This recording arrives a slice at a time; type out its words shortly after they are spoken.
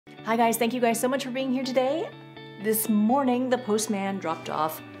Hi guys, thank you guys so much for being here today. This morning, the postman dropped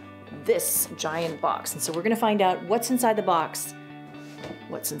off this giant box. And so we're gonna find out what's inside the box.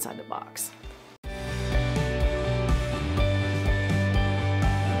 What's inside the box?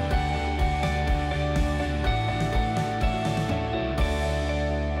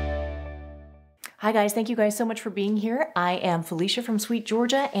 Hi guys, thank you guys so much for being here. I am Felicia from Sweet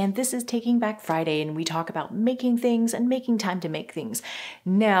Georgia, and this is Taking Back Friday, and we talk about making things and making time to make things.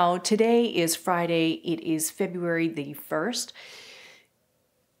 Now, today is Friday. It is February the 1st.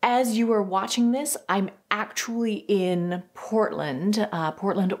 As you are watching this, I'm actually in Portland,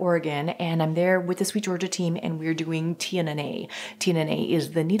 Oregon, and I'm there with the Sweet Georgia team, and we're doing TNNA. TNNA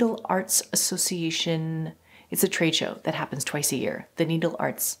is the Needle Arts Association. It's a trade show that happens twice a year, the Needle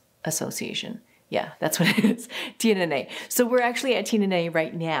Arts Association. Yeah, that's what it is, TNNA. So we're actually at TNNA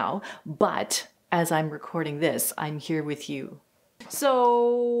right now, but as I'm recording this, I'm here with you.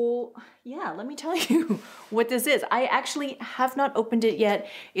 So yeah, let me tell you what this is. I actually have not opened it yet.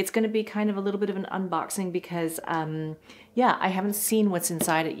 It's gonna be kind of a little bit of an unboxing because, yeah, I haven't seen what's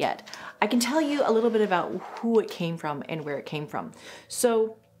inside it yet. I can tell you a little bit about who it came from and where it came from.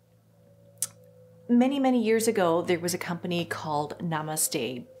 So many, many years ago, there was a company called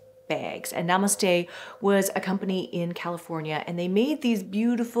Namaste bags, and Namaste was a company in California, and they made these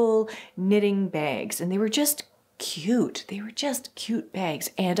beautiful knitting bags, and they were just cute. They were just cute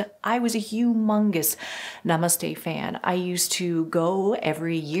bags, and I was a humongous Namaste fan. I used to go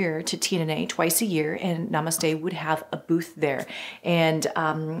every year to TNNA twice a year, and Namaste would have a booth there, and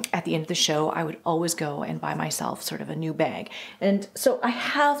at the end of the show I would always go and buy myself sort of a new bag. And so I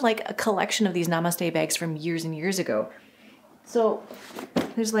have like a collection of these Namaste bags from years and years ago. So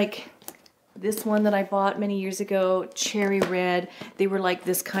there's like this one that I bought many years ago, cherry red. They were like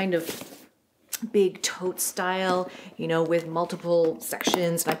this kind of big tote style, you know, with multiple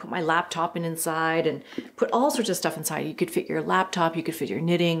sections. And I put my laptop inside and put all sorts of stuff inside. You could fit your laptop, you could fit your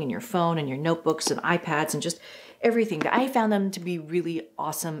knitting and your phone and your notebooks and iPads and just everything. I found them to be really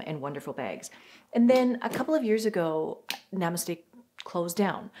awesome and wonderful bags. And then a couple of years ago, Namaste closed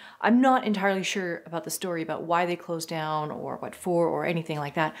down. I'm not entirely sure about the story about why they closed down or what for or anything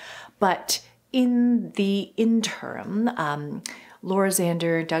like that. But in the interim, Laura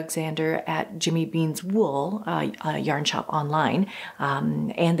Zander, Doug Zander at Jimmy Bean's Wool, a yarn shop online,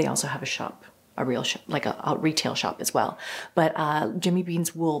 and they also have a shop, a real shop, like a retail shop as well. But Jimmy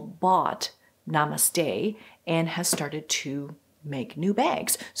Bean's Wool bought Namaste and has started to make new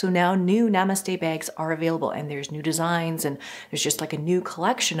bags. So now new Namaste bags are available, and there's new designs, and there's just like a new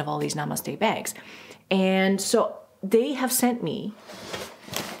collection of all these Namaste bags. And so they have sent me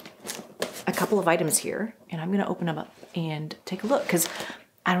a couple of items here, and I'm gonna open them up and take a look because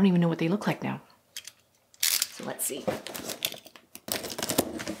I don't even know what they look like now. So let's see.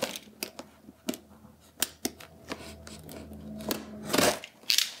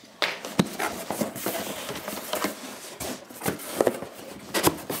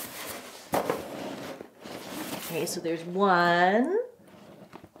 Okay, so there's one.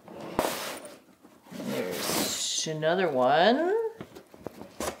 There's another one.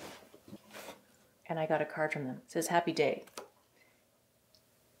 And I got a card from them. It says, "Happy Day."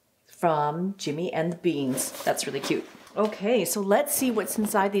 From Jimmy and the Beans. That's really cute. Okay, so let's see what's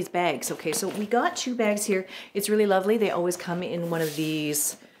inside these bags. Okay, so we got two bags here. It's really lovely. They always come in one of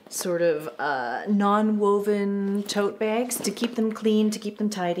these sort of non-woven tote bags to keep them clean, to keep them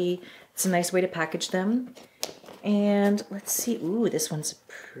tidy. It's a nice way to package them. And let's see, ooh, this one's a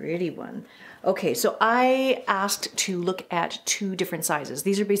pretty one. Okay, so I asked to look at two different sizes.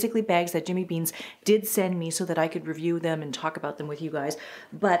 These are basically bags that Jimmy Beans did send me so that I could review them and talk about them with you guys.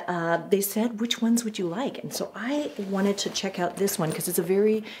 But they said, which ones would you like? And so I wanted to check out this one because it's a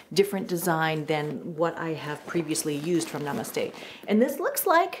very different design than what I have previously used from Namaste. And this looks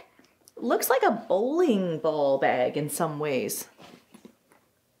like a bowling ball bag in some ways.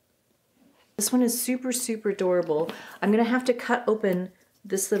 This one is super, super adorable. I'm gonna have to cut open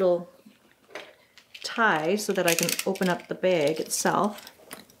this little tie so that I can open up the bag itself.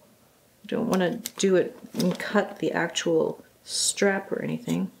 I don't wanna do it and cut the actual strap or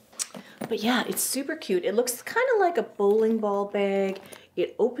anything. But yeah, it's super cute. It looks kind of like a bowling ball bag.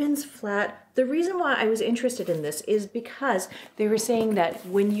 It opens flat. The reason why I was interested in this is because they were saying that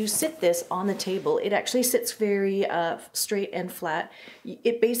when you sit this on the table, it actually sits very straight and flat.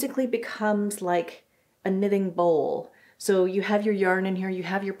 It basically becomes like a knitting bowl. So you have your yarn in here, you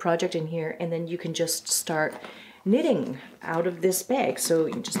have your project in here, and then you can just start knitting out of this bag. So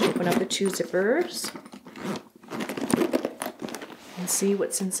you just open up the two zippers and see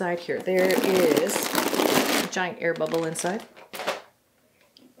what's inside here. There is a giant air bubble inside.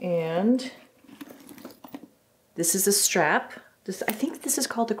 And this is a strap. I think this is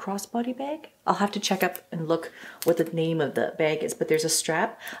called the crossbody bag. I'll have to check up and look what the name of the bag is, but there's a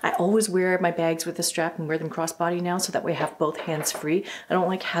strap. I always wear my bags with a strap and wear them crossbody now, so that way I have both hands free. I don't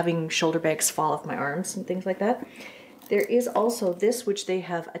like having shoulder bags fall off my arms and things like that. There is also this, which they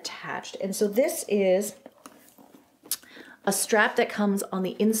have attached. And so this is a strap that comes on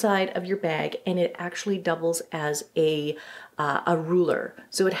the inside of your bag, and it actually doubles as a ruler.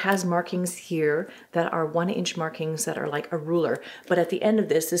 So it has markings here that are 1-inch markings that are like a ruler. But at the end of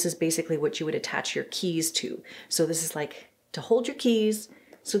this is basically what you would attach your keys to. So this is like to hold your keys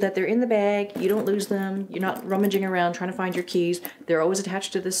so that they're in the bag, you don't lose them, you're not rummaging around trying to find your keys. They're always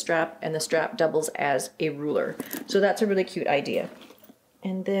attached to this strap, and the strap doubles as a ruler. So that's a really cute idea.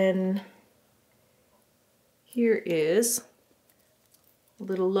 And then here is a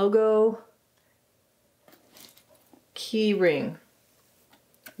little logo key ring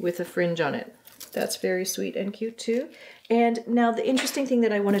with a fringe on it. That's very sweet and cute too. And now the interesting thing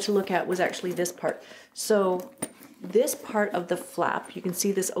that I wanted to look at was actually this part. So this part of the flap, you can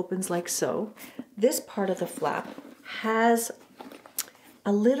see this opens like so. This part of the flap has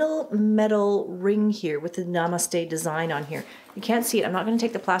a little metal ring here with the Namaste design on here. You can't see it. I'm not going to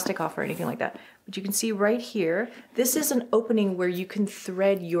take the plastic off or anything like that. But you can see right here, this is an opening where you can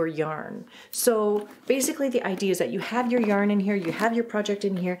thread your yarn. So basically the idea is that you have your yarn in here, you have your project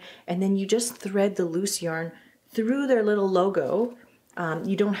in here, and then you just thread the loose yarn through their little logo.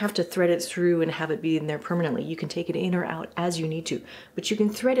 You don't have to thread it through and have it be in there permanently. You can take it in or out as you need to. But you can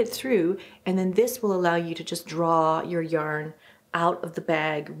thread it through, and then this will allow you to just draw your yarn out of the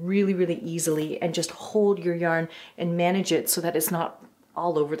bag really, really easily and just hold your yarn and manage it so that it's not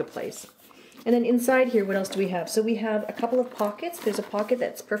all over the place. And then inside here, what else do we have? So we have a couple of pockets. There's a pocket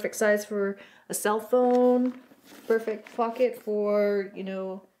that's perfect size for a cell phone, perfect pocket for, you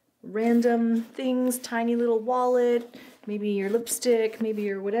know, random things, tiny little wallet, maybe your lipstick, maybe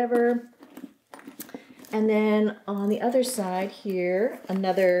your whatever. And then on the other side here,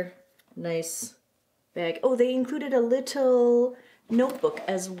 another nice bag. Oh, they included a little notebook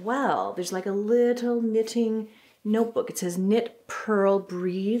as well. There's like a little knitting notebook. It says knit, purl,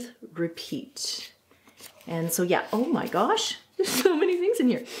 breathe, repeat. And so yeah, oh my gosh, there's so many things in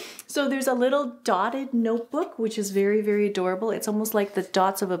here. So there's a little dotted notebook, which is very, very adorable. It's almost like the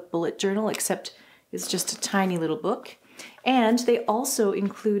dots of a bullet journal, except it's just a tiny little book. And they also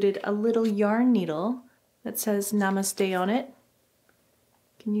included a little yarn needle that says Namaste on it.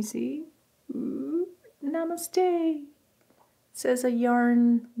 Can you see? Ooh, Namaste. It says a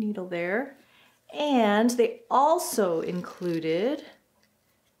yarn needle there. And they also included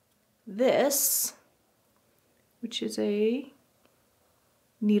this, which is a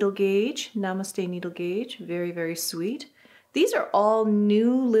needle gauge, Namaste needle gauge. Very, very sweet. These are all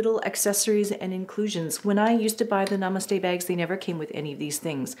new little accessories and inclusions. When I used to buy the Namaste bags, they never came with any of these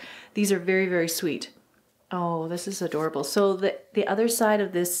things. These are very, very sweet. Oh, this is adorable. So the other side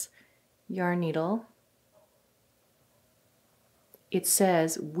of this yarn needle, it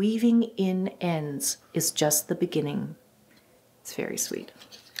says, weaving in ends is just the beginning. It's very sweet.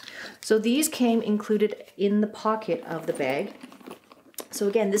 So these came included in the pocket of the bag. So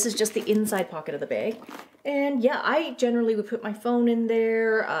again, this is just the inside pocket of the bag. And yeah, I generally would put my phone in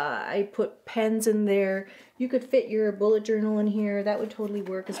there. I put pens in there. You could fit your bullet journal in here. That would totally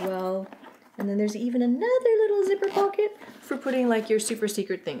work as well. And then there's even another little zipper pocket for putting like your super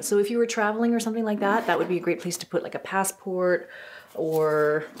secret things. So if you were traveling or something like that, that would be a great place to put like a passport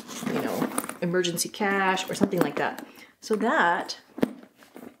or, you know, emergency cash or something like that. So that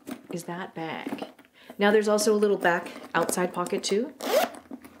is that bag. Now there's also a little back outside pocket too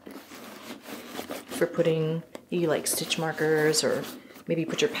for putting, you like stitch markers, or maybe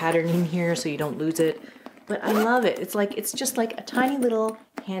put your pattern in here so you don't lose it. But I love it. It's just like a tiny little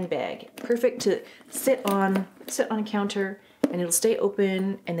handbag, perfect to sit on a counter, and it'll stay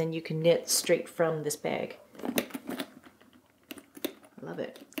open, and then you can knit straight from this bag. I love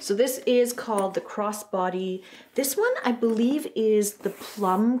it. So this is called the crossbody. This one I believe is the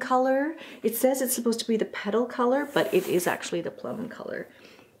plum color. It says it's supposed to be the petal color, but it is actually the plum color.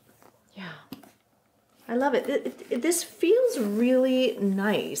 Yeah. I love it. This feels really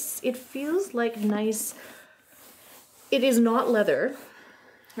nice. It feels like nice. It is not leather.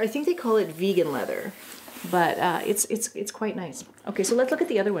 I think they call it vegan leather, but it's quite nice. Okay, so let's look at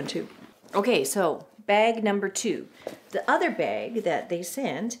the other one too. Okay, so bag number 2. The other bag that they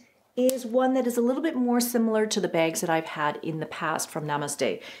sent is one that is a little bit more similar to the bags that I've had in the past from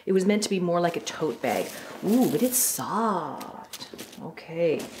Namaste. It was meant to be more like a tote bag. Ooh, but it's soft.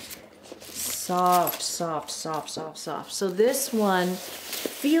 Okay. soft, soft, soft, soft, soft. So this one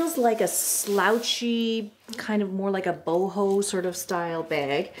feels like a slouchy, kind of more like a boho sort of style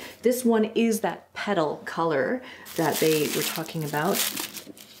bag. This one is that petal color that they were talking about.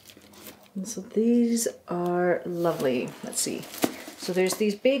 And so these are lovely. Let's see. So there's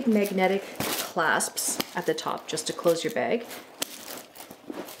these big magnetic clasps at the top just to close your bag.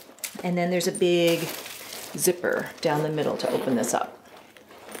 And then there's a big zipper down the middle to open this up.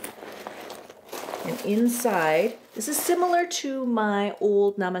 And inside, this is similar to my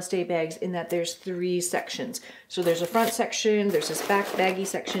old Namaste bags in that there's 3 sections. So there's a front section, there's this back baggy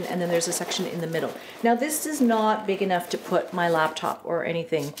section, and then there's a section in the middle. Now this is not big enough to put my laptop or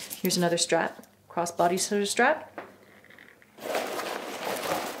anything. Here's another strap, crossbody sort of strap.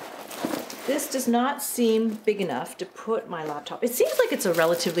 This does not seem big enough to put my laptop. It seems like it's a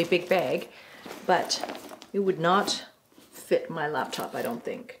relatively big bag, but it would not fit my laptop, I don't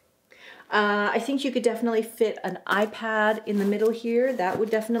think. I think you could definitely fit an iPad in the middle here. That would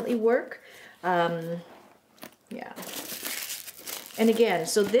definitely work. Yeah. And again,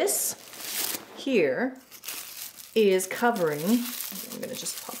 so this here is covering, I'm going to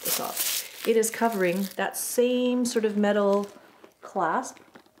just pop this off. It is covering that same sort of metal clasp.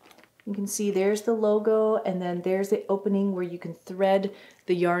 You can see there's the logo, and then there's the opening where you can thread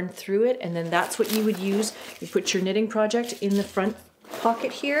the yarn through it, and then that's what you would use. You put your knitting project in the front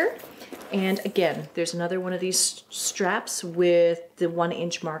pocket here. And again, there's another one of these straps with the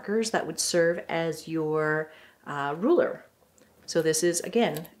 1-inch markers that would serve as your ruler. So this is,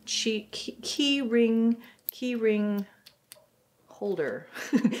 again, key ring holder.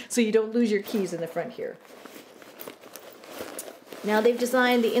 So you don't lose your keys in the front here. Now they've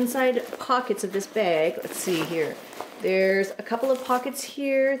designed the inside pockets of this bag. Let's see here. There's a couple of pockets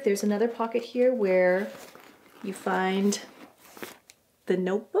here. There's another pocket here where you find the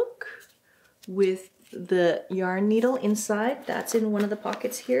notebook with the yarn needle inside. That's in one of the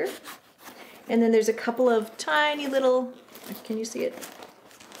pockets here. And then there's a couple of tiny little, can you see it?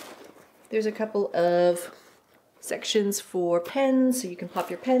 There's a couple of sections for pens, so you can pop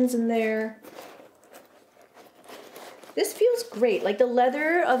your pens in there. This feels great. Like the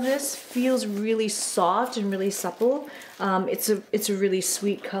leather of this feels really soft and really supple. It's a really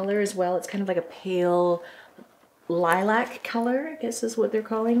sweet color as well. It's kind of like a pale lilac color, I guess is what they're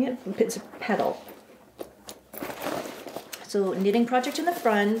calling it. It's a petal. So knitting project in the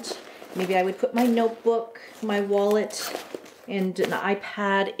front. Maybe I would put my notebook, my wallet, and an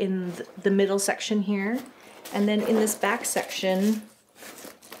iPad in the middle section here. And then in this back section,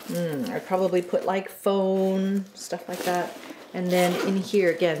 I'd probably put like phone, stuff like that. And then in here,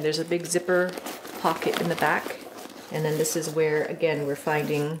 again, there's a big zipper pocket in the back. And then this is where, again, we're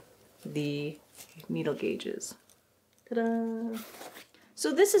finding the needle gauges. Ta-da!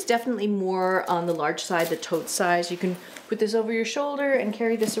 So this is definitely more on the large side, the tote size. You can put this over your shoulder and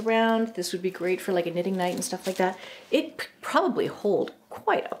carry this around. This would be great for like a knitting night and stuff like that. It could probably hold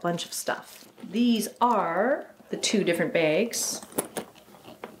quite a bunch of stuff. These are the 2 different bags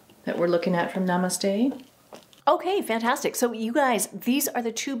that we're looking at from Namaste. Okay, fantastic. So you guys, these are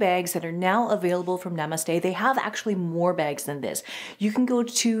the 2 bags that are now available from Namaste. They have actually more bags than this. You can go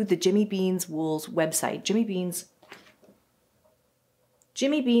to the Jimmy Beans Wool's website,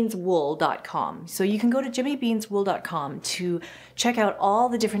 jimmybeanswool.com. So you can go to jimmybeanswool.com to check out all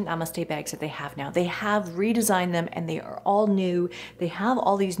the different Namaste bags that they have now. They have redesigned them and they are all new. They have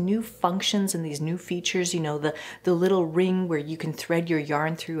all these new functions and these new features, you know, the little ring where you can thread your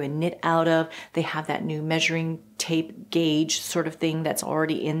yarn through and knit out of. They have that new measuring tape gauge sort of thing that's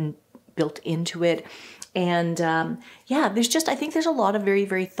already built into it. And yeah, I think there's a lot of very,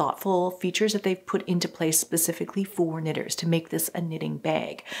 very thoughtful features that they've put into place specifically for knitters to make this a knitting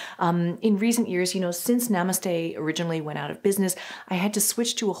bag. In recent years, you know, since Namaste originally went out of business, I had to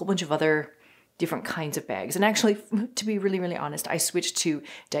switch to a whole bunch of other different kinds of bags. And actually, to be really, really honest, I switched to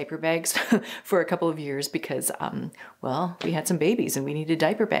diaper bags for a couple of years because, well, we had some babies and we needed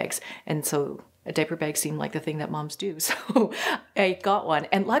diaper bags. And so a diaper bag seemed like the thing that moms do. So I got one.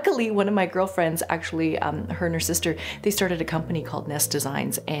 And luckily, one of my girlfriends, actually, her and her sister, they started a company called Nest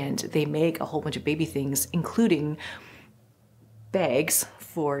Designs, and they make a whole bunch of baby things, including bags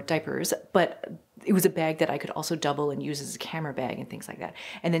for diapers. But it was a bag that I could also double and use as a camera bag and things like that.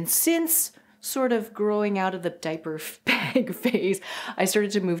 And then since sort of growing out of the diaper bag phase, I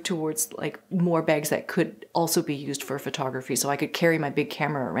started to move towards like more bags that could also be used for photography. So I could carry my big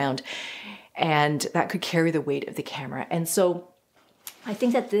camera around, and that could carry the weight of the camera. And so I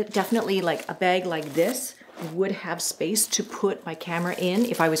think that definitely like a bag like this would have space to put my camera in.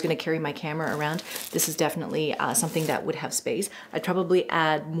 If I was going to carry my camera around, this is definitely something that would have space. I'd probably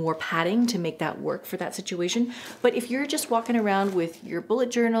add more padding to make that work for that situation. But if you're just walking around with your bullet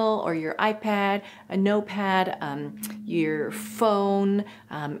journal or your iPad, a notepad, your phone,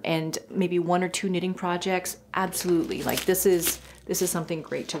 and maybe 1 or 2 knitting projects, absolutely. Like this is something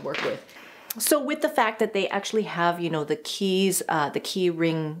great to work with. So with the fact that they actually have, you know, the keys, the key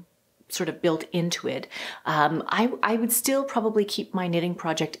ring sort of built into it, I would still probably keep my knitting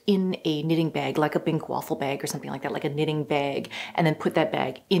project in a knitting bag, like a Bink waffle bag or something like that, like a knitting bag, and then put that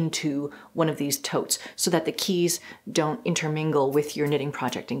bag into one of these totes so that the keys don't intermingle with your knitting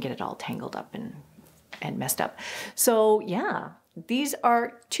project and get it all tangled up and messed up. So yeah. These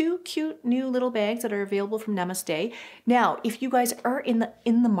are 2 cute new little bags that are available from Namaste. Now, if you guys are in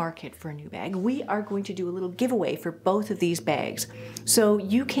the market for a new bag, we are going to do a little giveaway for both of these bags. So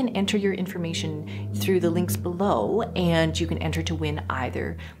you can enter your information through the links below, and you can enter to win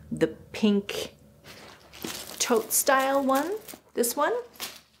either the pink tote style one, this one,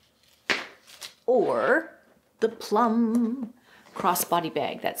 or the plum crossbody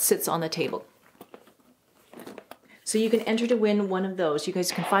bag that sits on the table. So you can enter to win one of those. You guys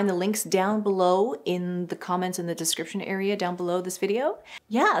can find the links down below in the comments in the description area down below this video.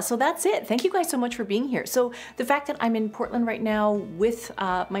 Yeah, so that's it. Thank you guys so much for being here. So the fact that I'm in Portland right now with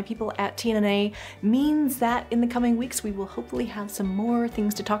my people at TNNA means that in the coming weeks, we will hopefully have some more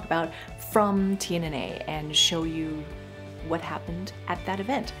things to talk about from TNNA and show you what happened at that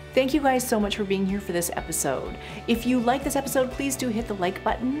event. Thank you guys so much for being here for this episode. If you like this episode, please do hit the like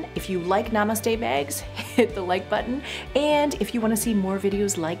button. If you like Namaste bags, hit the like button. And if you want to see more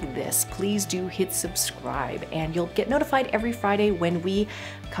videos like this, please do hit subscribe and you'll get notified every Friday when we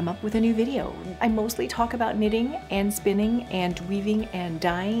come up with a new video. I mostly talk about knitting and spinning and weaving and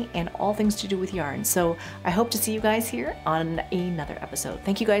dyeing and all things to do with yarn. So I hope to see you guys here on another episode.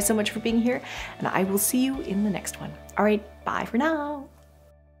 Thank you guys so much for being here, and I will see you in the next one. All right, bye for now.